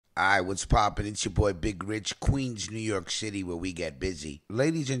Alright, what's poppin'? It's your boy Big Rich, Queens, New York City, where we get busy.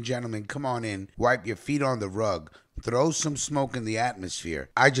 Ladies and gentlemen, come on in, wipe your feet on the rug, throw some smoke in the atmosphere.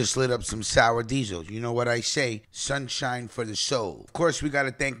 I just lit up some sour diesel. You know what I say? Sunshine for the soul. Of course, we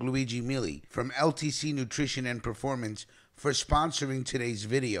gotta thank Luigi Mili from LTC Nutrition and Performance for sponsoring today's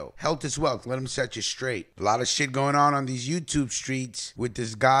video. Health is wealth. Let them set you straight. A lot of shit going on these YouTube streets with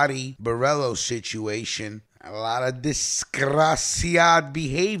this Gotti Borello situation. A lot of disgraciad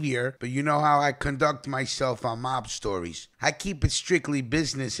behavior, but you know how I conduct myself on mob stories. I keep it strictly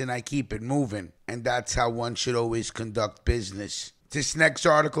business and I keep it moving. And that's how one should always conduct business. This next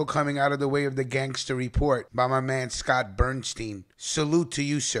article coming out of the way of the Gangster Report by my man Scott Bernstein. Salute to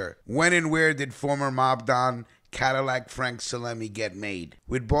you, sir. When and where did former mob don Cadillac Frank Salemme get made?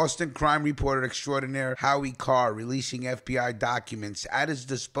 With Boston crime reporter extraordinaire Howie Carr releasing FBI documents at his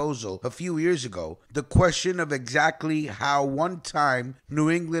disposal a few years ago, the question of exactly how one-time New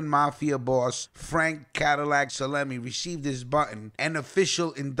England mafia boss Frank Cadillac Salemme received his button and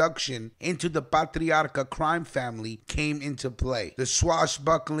official induction into the Patriarca crime family came into play. The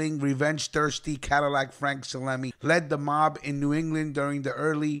swashbuckling, revenge-thirsty Cadillac Frank Salemme led the mob in New England during the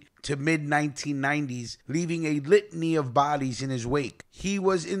early to mid-1990s, leaving a litany of bodies in his wake. He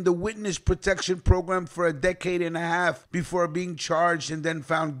was in the witness protection program for a decade and a half before being charged and then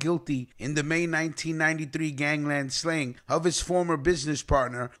found guilty in the May 1993 gangland slaying of his former business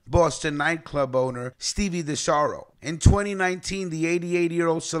partner, Boston nightclub owner Stevie DeSaro. In 2019, the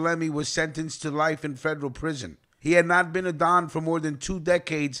 88-year-old Salemme was sentenced to life in federal prison. He had not been a don for more than 2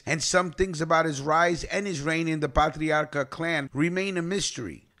 decades, and some things about his rise and his reign in the Patriarca clan remain a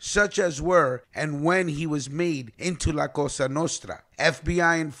mystery, such as were and when he was made into La Cosa Nostra.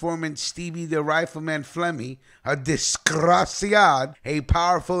 FBI informant Stevie the Rifleman Flemme, a disgraciad, a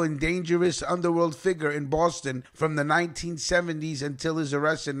powerful and dangerous underworld figure in Boston from the 1970s until his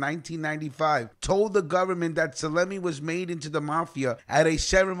arrest in 1995, told the government that Salemme was made into the mafia at a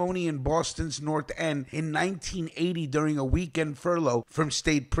ceremony in Boston's North End in 1980 during a weekend furlough from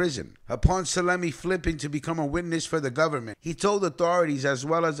state prison. Upon Salemme flipping to become a witness for the government, he told authorities as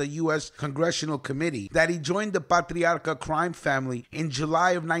well as a U.S. congressional committee that he joined the Patriarca crime family in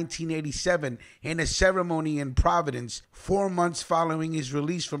July of 1987 in a ceremony in Providence, 4 months following his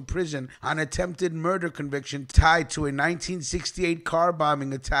release from prison on attempted murder conviction tied to a 1968 car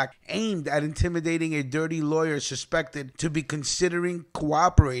bombing attack aimed at intimidating a dirty lawyer suspected to be considering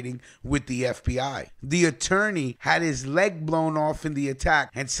cooperating with the FBI. The attorney had his leg blown off in the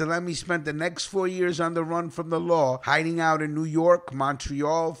attack, and Salemme spent the next 4 years on the run from the law, hiding out in New York,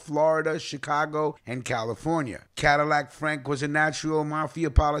 Montreal, Florida, Chicago, and California. Cadillac Frank was a natural mafia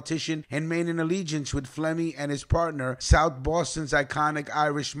politician and made an allegiance with Flemme and his partner, South Boston's iconic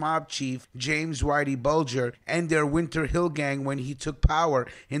Irish mob chief, James Whitey Bulger, and their Winter Hill gang when he took power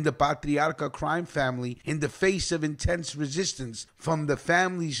in the Patriarca crime family in the face of intense resistance from the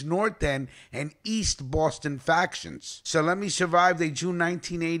family's North End and East Boston factions. Salemme survived a June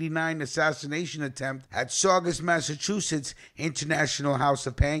 1989 assassination attempt at Saugus, Massachusetts International House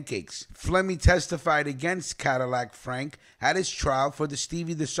of Pancakes. Flemme testified against Cadillac Frank at his trial for the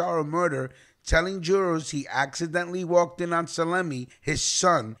Stevie DeSaro murder, telling jurors he accidentally walked in on Salemme, his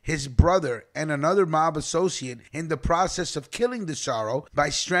son, his brother, and another mob associate in the process of killing DeSaro by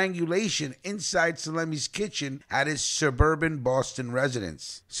strangulation inside Salemme's kitchen at his suburban Boston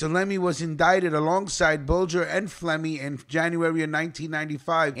residence. Salemme was indicted alongside Bulger and Flemme in January of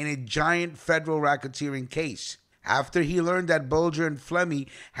 1995 in a giant federal racketeering case. After he learned that Bulger and Flemme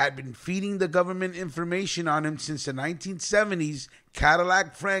had been feeding the government information on him since the 1970s,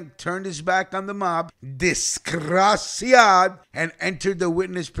 Cadillac Frank turned his back on the mob, disgraciad, and entered the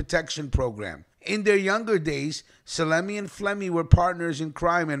witness protection program. In their younger days, Salemme and Flemme were partners in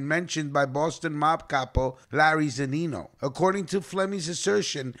crime and mentioned by Boston mob capo Larry Zannino. According to Flemme's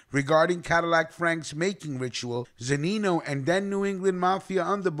assertion regarding Cadillac Frank's making ritual, Zannino and then New England Mafia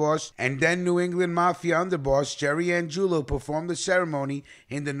underboss Jerry Angiulo performed the ceremony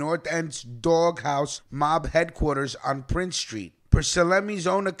in the North End's Doghouse mob headquarters on Prince Street. Per Salemme's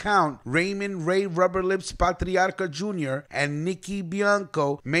own account, Raymond Ray Rubberlips Patriarca Jr. and Nicky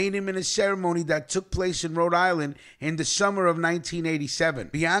Bianco made him in a ceremony that took place in Rhode Island in the summer of 1987.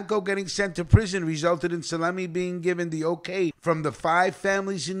 Bianco getting sent to prison resulted in Salemme being given the okay from the 5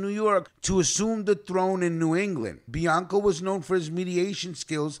 families in New York to assume the throne in New England. Bianco was known for his mediation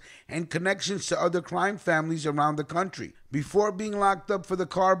skills and connections to other crime families around the country. Before being locked up for the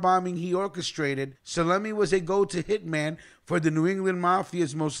car bombing he orchestrated, Salemme was a go-to hitman for the New England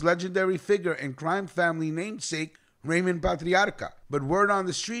Mafia's most legendary figure and crime family namesake, Raymond Patriarca. But word on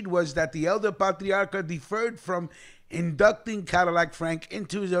the street was that the elder Patriarca deferred from inducting Cadillac Frank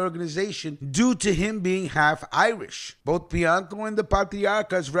into his organization due to him being half Irish. Both Bianco and the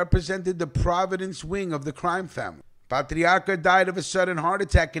Patriarcas represented the Providence wing of the crime family. Patriarca died of a sudden heart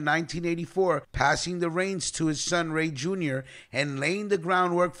attack in 1984, passing the reins to his son Ray Jr. and laying the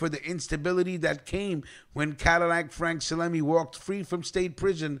groundwork for the instability that came when Cadillac Frank Salemme walked free from state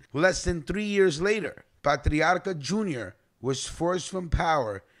prison less than 3 years later. Patriarca Jr. was forced from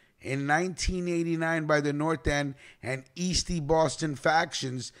power in 1989 by the North End and Eastie Boston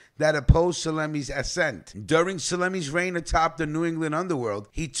factions that opposed Salemme's ascent. During Salemme's reign atop the New England underworld,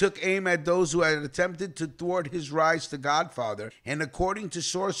 he took aim at those who had attempted to thwart his rise to godfather and, according to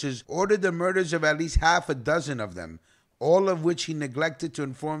sources, ordered the murders of at least half a dozen of them, all of which he neglected to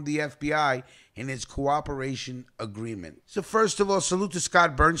inform the FBI in his cooperation agreement. So first of all, salute to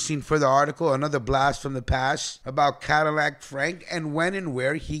Scott Bernstein for the article, another blast from the past about Cadillac Frank and when and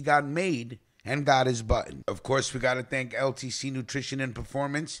where he got made and got his button. Of course, we got to thank LTC Nutrition and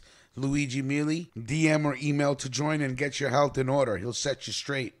Performance, Luigi Mealy. DM or email to join and get your health in order. He'll set you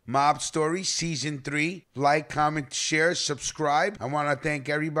straight. Mob Story Season 3. Like, comment, share, subscribe. I want to thank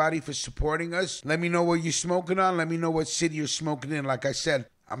everybody for supporting us. Let me know what you're smoking on. Let me know what city you're smoking in. Like I said,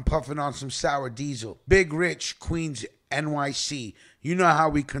 I'm puffing on some sour diesel. Big Rich, Queens, NYC. You know how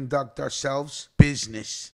we conduct ourselves. Business.